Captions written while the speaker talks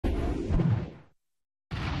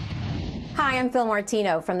Hi, I'm Fil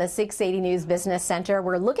Martino from the 680 News Business Center.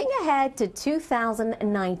 We're looking ahead to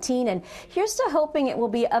 2019, and here's to hoping it will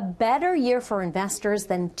be a better year for investors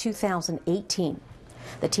than 2018.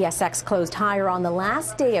 The TSX closed higher on the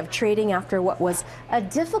last day of trading after what was a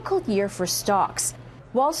difficult year for stocks.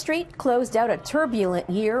 Wall Street closed out a turbulent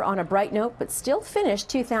year on a bright note, but still finished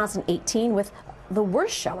 2018 with the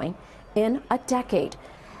worst showing in a decade.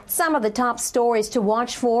 Some of the top stories to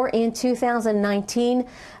watch for in 2019,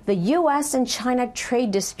 the U.S. and China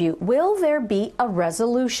trade dispute. Will there be a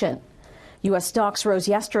resolution? U.S. stocks rose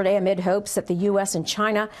yesterday amid hopes that the U.S. and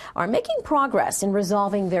China are making progress in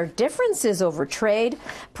resolving their differences over trade.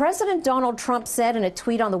 President Donald Trump said in a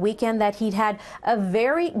tweet on the weekend that he'd had a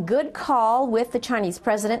very good call with the Chinese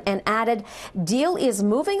president and added, "Deal is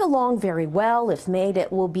moving along very well. If made,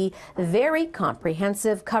 it will be very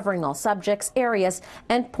comprehensive, covering all subjects, areas,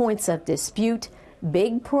 and points of dispute.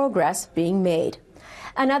 Big progress being made."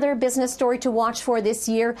 Another business story to watch for this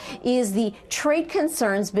year is the trade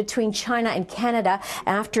concerns between China and Canada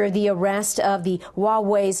after the arrest of the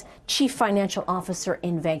Huawei's chief financial officer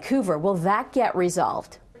in Vancouver. Will that get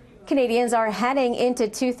resolved? Canadians are heading into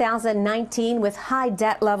 2019 with high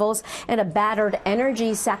debt levels and a battered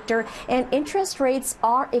energy sector, and interest rates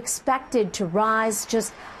are expected to rise.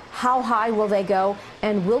 Just how high will they go,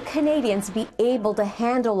 and will Canadians be able to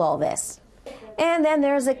handle all this? And then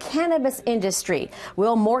there's a cannabis industry.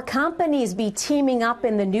 Will more companies be teaming up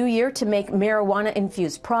in the new year to make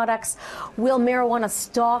marijuana-infused products? Will marijuana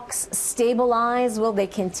stocks stabilize? Will they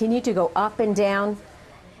continue to go up and down?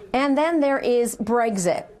 And then there is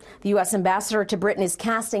Brexit. The U.S. ambassador to Britain is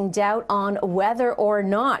casting doubt on whether or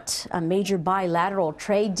not a major bilateral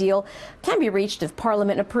trade deal can be reached if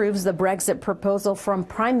Parliament approves the Brexit proposal from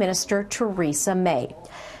Prime Minister Theresa May.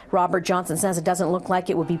 Robert Johnson says it doesn't look like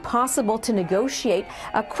it would be possible to negotiate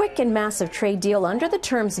a quick and massive trade deal under the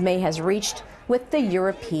terms May has reached with the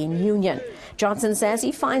European Union. Johnson says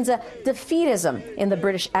he finds a defeatism in the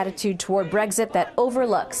British attitude toward Brexit that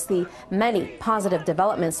overlooks the many positive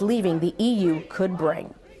developments leaving the EU could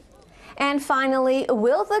bring. And finally,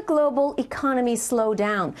 will the global economy slow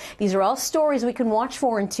down? These are all stories we can watch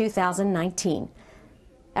for in 2019.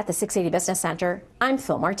 At the 680 Business Center, I'm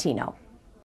Fil Martino.